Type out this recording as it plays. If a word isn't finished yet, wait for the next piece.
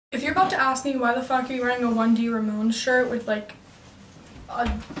If you're about to ask me why the fuck are you wearing a 1D Ramones shirt with like a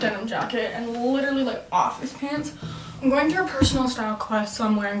denim jacket and literally like office pants, I'm going through a personal style quest, so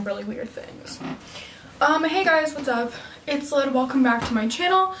I'm wearing really weird things. Hey guys, what's up? It's Lid. Welcome back to my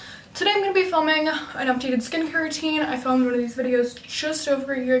channel. Today I'm going to be filming an updated skincare routine. I filmed one of these videos just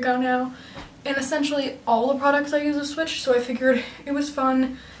over a year ago now, and essentially all the products I use have switched, so I figured it was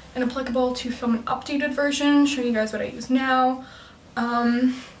fun and applicable to film an updated version, showing you guys what I use now.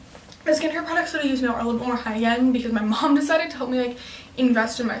 The skincare products that I use now are a little bit more high-end because my mom decided to help me like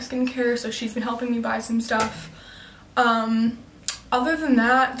invest in my skincare, so she's been helping me buy some stuff. Other than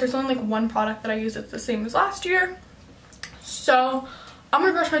that, there's only like one product that I use that's the same as last year. So I'm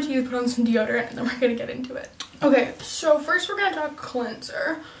gonna brush my teeth, put on some deodorant, and then we're gonna get into it. Okay, so first we're gonna talk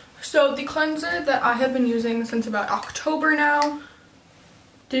cleanser. So the cleanser that I have been using since about October now,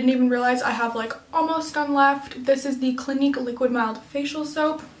 didn't even realize I have like almost done left. This is the Clinique Liquid Mild Facial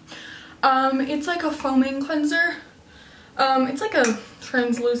Soap. It's like a foaming cleanser. It's like a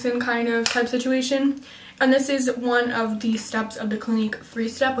translucent kind of type situation. And this is one of the steps of the Clinique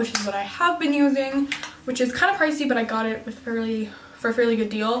 3-step, which is what I have been using, which is kind of pricey, but I got it with for a fairly good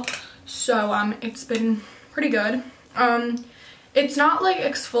deal. So it's been pretty good. It's not like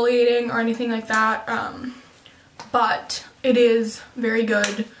exfoliating or anything like that, but it is very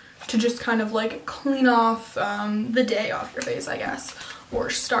good to just kind of like clean off the day off your face, I guess, or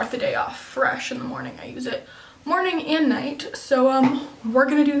start the day off fresh in the morning. I use it morning and night, so we're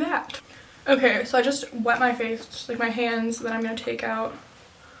gonna do that. Okay, so I just wet my face, just like my hands, then I'm gonna take out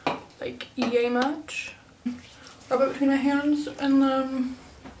like yay much, rub it between my hands, and then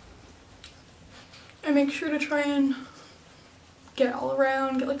I make sure to try and get all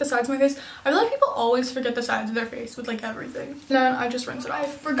around, get like the sides of my face. I feel like people always forget the sides of their face with like everything. Then I just rinse it off. I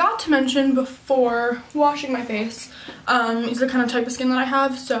forgot to mention before washing my face, is the kind of type of skin that I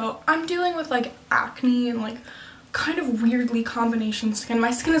have. So I'm dealing with like acne and like kind of weirdly combination skin.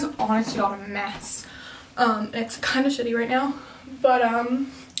 My skin is honestly not a mess. It's kind of shitty right now, but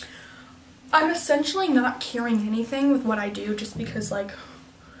I'm essentially not curing anything with what I do, just because like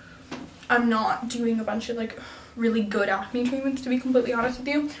I'm not doing a bunch of like really good acne treatments, to be completely honest with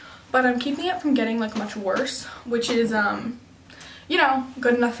you, but I'm keeping it from getting like much worse, which is you know,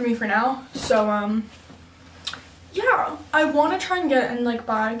 good enough for me for now. So yeah, I want to try and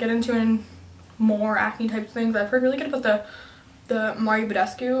get into more acne type things. I've heard really good about the Mario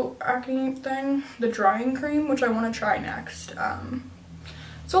Badescu acne thing, the drying cream, which I want to try next.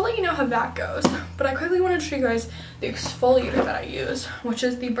 So I'll let you know how that goes, but I quickly wanted to show you guys the exfoliator that I use, which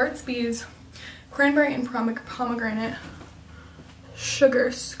is the Burt's Bees cranberry and pomegranate sugar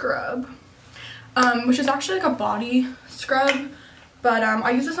scrub, which is actually like a body scrub, but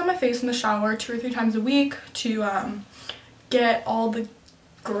I use this on my face in the shower 2 or 3 times a week to get all the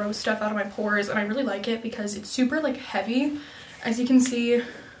gross stuff out of my pores, and I really like it because it's super like heavy. As you can see,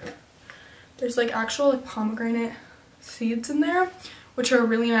 there's like actual like pomegranate seeds in there, which are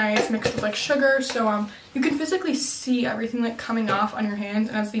really nice, mixed with like sugar, so you can physically see everything like coming off on your hands,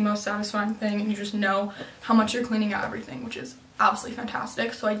 and that's the most satisfying thing, and you just know how much you're cleaning out everything, which is absolutely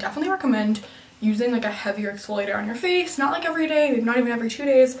fantastic. So I definitely recommend using like a heavier exfoliator on your face, not like every day, not even every 2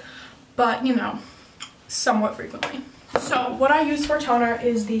 days, but you know, somewhat frequently. So what I use for toner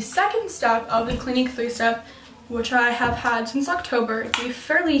is the second step of the Clinique 3-step, which I have had since October. It's a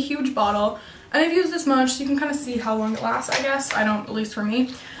fairly huge bottle, and I've used this much, so you can kind of see how long it lasts, I guess. I don't, at least for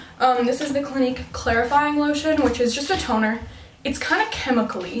me. This is the Clinique Clarifying Lotion, which is just a toner. It's kind of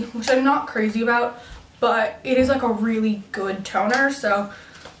chemically, which I'm not crazy about, but it is like a really good toner, so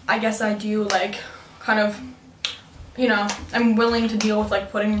I guess I do like kind of, you know, I'm willing to deal with like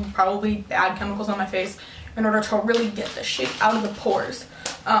putting probably bad chemicals on my face in order to really get the shit out of the pores.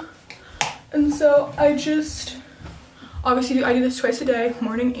 And so I just, obviously I do this twice a day,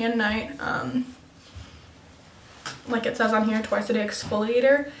 morning and night. Like it says on here, twice a day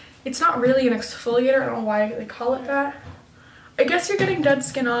exfoliator. It's not really an exfoliator, I don't know why they call it that. I guess you're getting dead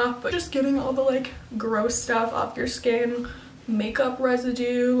skin off, but just getting all the like gross stuff off your skin, makeup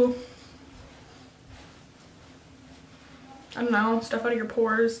residue, I don't know, stuff out of your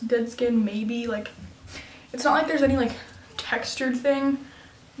pores, dead skin maybe. Like, it's not like there's any like textured thing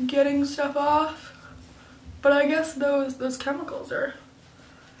getting stuff off, but I guess those chemicals are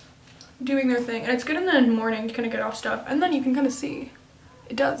doing their thing, and it's good in the morning to kind of get off stuff, and then you can kind of see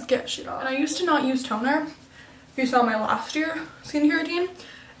it does get shit off. And I used to not use toner, if you saw my last year skincare routine,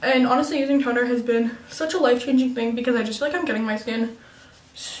 and honestly using toner has been such a life-changing thing because I just feel like I'm getting my skin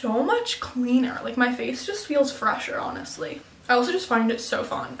so much cleaner. Like my face just feels fresher, honestly. I also just find it so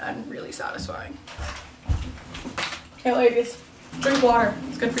fun and really satisfying. Okay ladies, Drink water.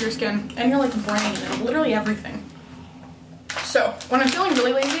 It's good for your skin and your like brain and literally everything. So when I'm feeling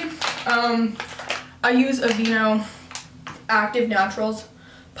really lazy, I use Aveeno Active Naturals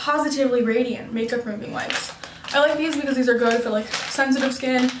Positively Radiant Makeup Removing Wipes. I like these because these are good for like sensitive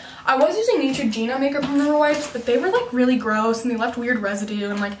skin. I was using Neutrogena makeup remover wipes, but they were like really gross and they left weird residue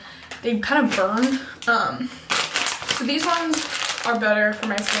and like they kind of burned. So these ones are better for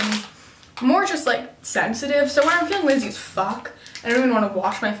my skin. More just like sensitive. So when I'm feeling lazy as fuck, I don't even want to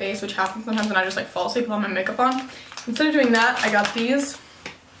wash my face, which happens sometimes, and I just like fall asleep with all my makeup on. Instead of doing that, I got these.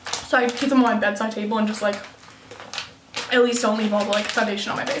 So I keep them on my bedside table and just like at least don't leave all the like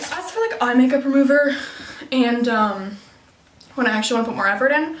foundation on my face. As for like eye makeup remover and when I actually want to put more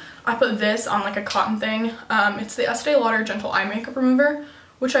effort in, I put this on like a cotton thing. It's the Estee Lauder Gentle Eye Makeup Remover,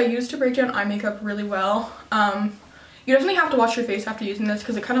 which I use to break down eye makeup really well. You definitely have to wash your face after using this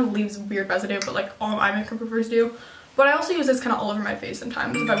because it kind of leaves weird residue, but like all eye makeup removers do. But I also use this kind of all over my face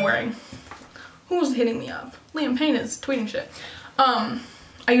sometimes if I'm wearing... Who's hitting me up? Liam Payne is tweeting shit. I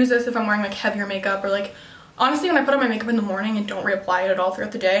use this if I'm wearing like heavier makeup or like... Honestly, when I put on my makeup in the morning and don't reapply it at all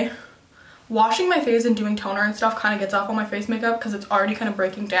throughout the day, washing my face and doing toner and stuff kind of gets off all my face makeup because it's already kind of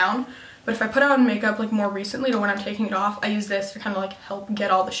breaking down. But if I put on makeup like more recently to when I'm taking it off, I use this to kind of like help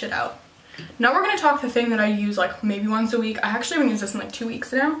get all the shit out. Now we're going to talk the thing that I use like maybe once a week. I actually haven't used this in like 2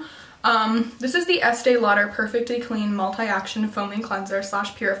 weeks now. This is the Estee Lauder Perfectly Clean Multi-Action Foaming Cleanser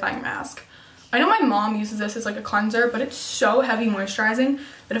 / Purifying Mask. I know my mom uses this as like a cleanser, but it's so heavy moisturizing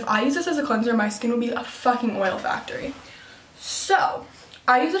that if I use this as a cleanser, my skin would be a fucking oil factory. So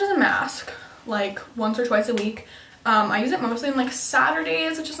I use it as a mask like once or twice a week. I use it mostly on like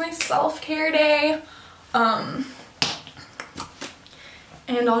Saturdays, which is my self-care day. And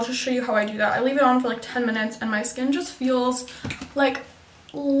I'll just show you how I do that. I leave it on for like 10 minutes and my skin just feels like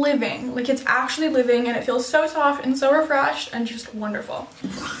living. Like it's actually living and it feels so soft and so refreshed and just wonderful.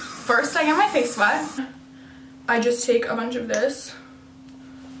 First, I get my face wet. I just take a bunch of this,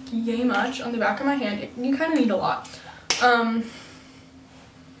 yay much, on the back of my hand. You kind of need a lot. And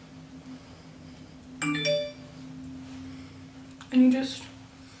you just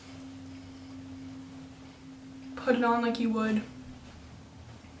put it on like you would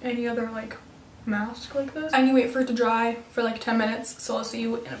any other like mask like this, and you wait for it to dry for like 10 minutes. So I'll see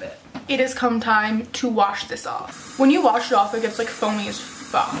you in a bit. It has come time to wash this off. When you wash it off, it gets like foamy as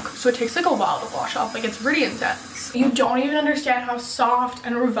fuck, so it takes like a while to wash off. Like it's pretty intense. You don't even understand how soft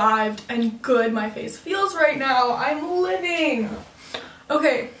and revived and good my face feels right now. I'm living.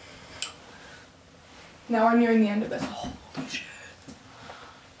 Okay, now we're nearing the end of this. Holy shit.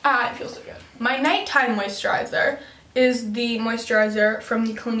 It feels so good. My nighttime moisturizer is the moisturizer from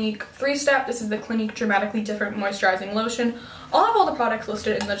the Clinique 3-Step. This is the Clinique Dramatically Different Moisturizing Lotion. I'll have all the products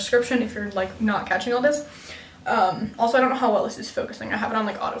listed in the description if you're like not catching all this. Also, I don't know how well this is focusing. I have it on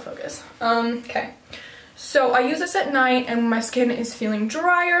like autofocus. Okay. So I use this at night and my skin is feeling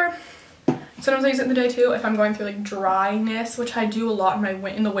drier. Sometimes I use it in the day too if I'm going through like dryness, which I do a lot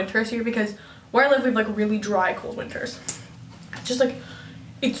in the winters here because where I live we have like really dry, cold winters. It's just like,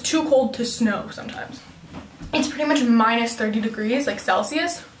 it's too cold to snow sometimes. It's pretty much minus 30 degrees, like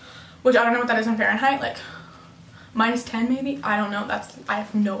Celsius, which I don't know what that is in Fahrenheit, like minus 10 maybe? I don't know, I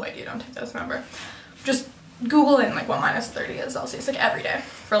have no idea, don't take that as a number. Just Google in like what minus 30 is Celsius, like every day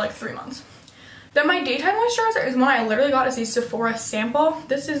for like 3 months. Then my daytime moisturizer is one I literally got as a Sephora sample.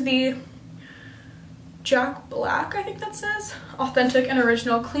 This is the Jack Black, I think that says. Authentic and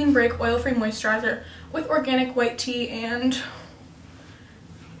Original Clean Break Oil-Free Moisturizer with organic white tea and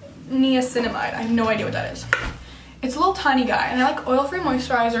niacinamide. I have no idea what that is. It's a little tiny guy, and I like oil-free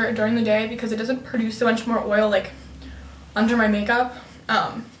moisturizer during the day because it doesn't produce a bunch more oil like under my makeup,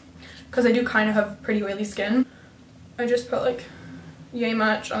 because I do kind of have pretty oily skin. I just put like yay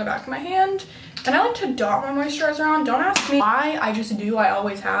much on the back of my hand, and I like to dot my moisturizer on. Don't ask me why, I just do. I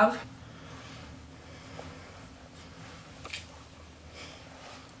always have.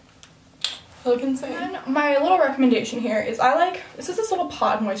 I look insane. And my little recommendation here is this is this little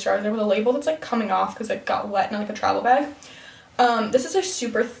pod moisturizer with a label that's like coming off because it got wet in like a travel bag. This is a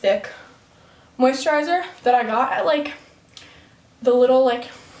super thick moisturizer that I got at like the little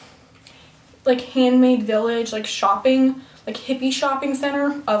like Handmade Village like shopping, like hippie shopping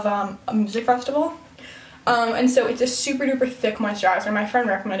center of a music festival. And so it's a super duper thick moisturizer. My friend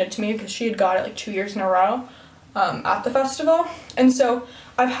recommended it to me because she had got it like 2 years in a row at the festival. And so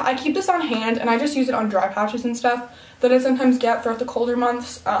I keep this on hand and I just use it on dry patches and stuff that I sometimes get throughout the colder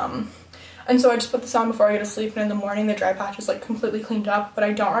months. And so I just put this on before I go to sleep, and in the morning the dry patch is like completely cleaned up. But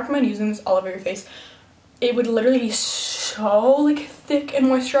I don't recommend using this all over your face. It would literally be so like thick and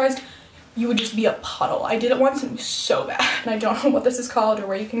moisturized you would just be a puddle. I did it once and it was so bad. And I don't know what this is called or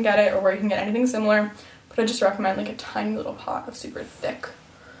where you can get it or where you can get anything similar. But I just recommend like a tiny little pot of super thick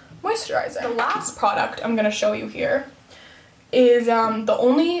moisturizer. The last product I'm going to show you here is the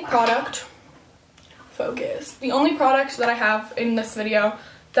only product, the only product that I have in this video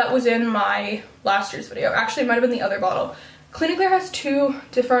that was in my last year's video. Actually, it might have been the other bottle. Clinique has 2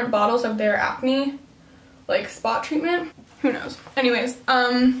 different bottles of their acne like spot treatment. Who knows? Anyways,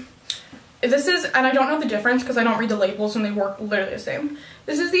 this is, and I don't know the difference because I don't read the labels and they work literally the same.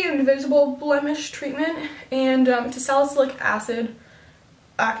 This is the Invisible Blemish treatment, and it's a salicylic acid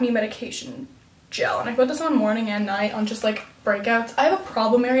acne medication gel, and I put this on morning and night on just like breakouts. I have a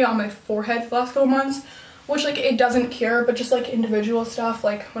problem area on my forehead for the last couple months, which like it doesn't cure, but just like individual stuff,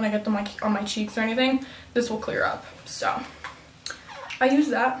 like when I get them like on my cheeks or anything, this will clear up. So I use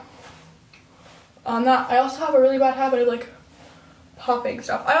that on that. I also have a really bad habit of like popping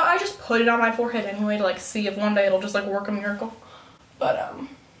stuff. I just put it on my forehead anyway to like see if one day it'll just like work a miracle. But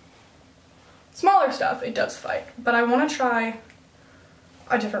smaller stuff it does fight. But I want to try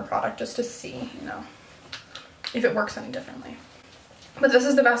a different product just to see, you know, if it works any differently. But this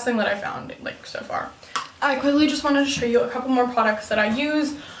is the best thing that I found like so far. I quickly just wanted to show you a couple more products that I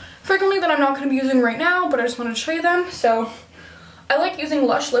use frequently that I'm not going to be using right now, but I just wanted to show you them. So I like using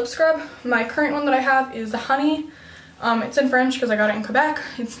Lush lip scrub. My current one that I have is the honey. It's in French because I got it in Quebec.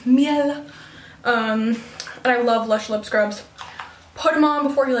 It's miel. And I love Lush lip scrubs. Put them on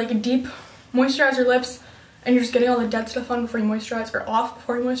before you like deep moisturize your lips, and you're just getting all the dead stuff on before you moisturize, or off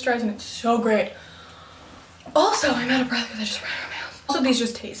before you moisturize, and it's so great. Also, I'm out of breath because I just ran out of my house. Also, these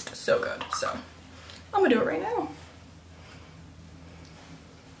just taste so good, so I'm gonna do it right now.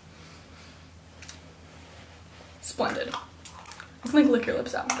 Splendid. You can like lick your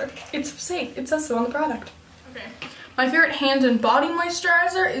lips after. It's safe. It says so on the product. Okay. My favorite hand and body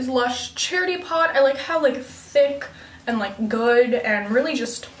moisturizer is Lush Charity Pot. I like how like thick and like good and really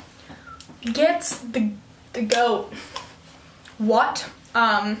just gets the goat. What?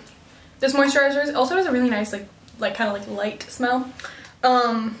 This moisturizer also has a really nice like kind of like light smell.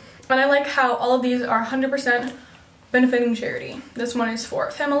 And I like how all of these are 100% benefiting charity. This one is for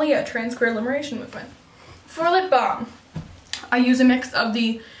Familia, Trans Queer Liberation Movement. For lip balm, I use a mix of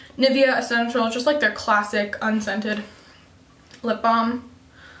the Nivea Essential, just like their classic unscented lip balm.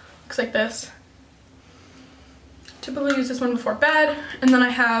 Looks like this. Typically use this one before bed, and then I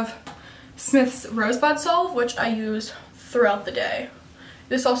have Smith's Rosebud Salve, which I use throughout the day.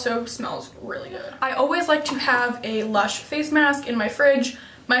 This also smells really good. I always like to have a Lush face mask in my fridge.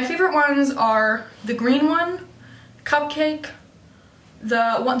 My favorite ones are the green one, Cupcake,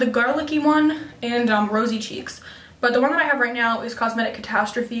 the garlicky one, and Rosy Cheeks. But the one that I have right now is Cosmetic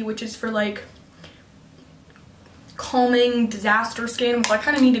Catastrophe, which is for like calming disaster skin, which I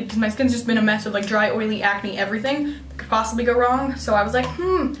kind of needed because my skin's just been a mess of like dry, oily, acne, everything that could possibly go wrong. So I was like,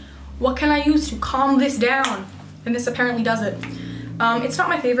 what can I use to calm this down? And this apparently does it. It's not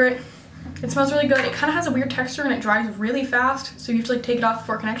my favorite. It smells really good. It kind of has a weird texture and it dries really fast, so you have to like take it off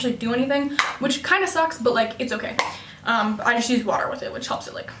before it can actually do anything, which kind of sucks, but like it's okay. I just use water with it, which helps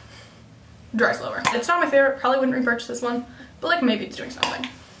it like dry slower. It's not my favorite. Probably wouldn't repurchase this one, but like maybe it's doing something.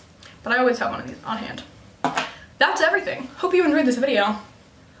 But I always have one of these on hand. That's everything. Hope you enjoyed this video.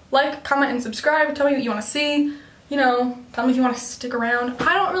 Like, comment, and subscribe. Tell me what you want to see. You know, tell me if you want to stick around.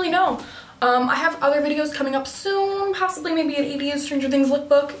 I don't really know. I have other videos coming up soon. Possibly maybe an 80s Stranger Things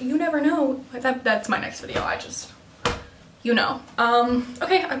lookbook. You never know. That's my next video. You know.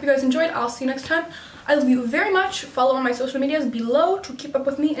 Okay, I hope you guys enjoyed. I'll see you next time. I love you very much. Follow on my social medias below to keep up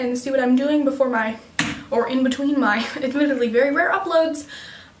with me and see what I'm doing before or in between my admittedly very rare uploads.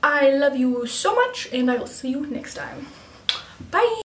 I love you so much, and I will see you next time. Bye!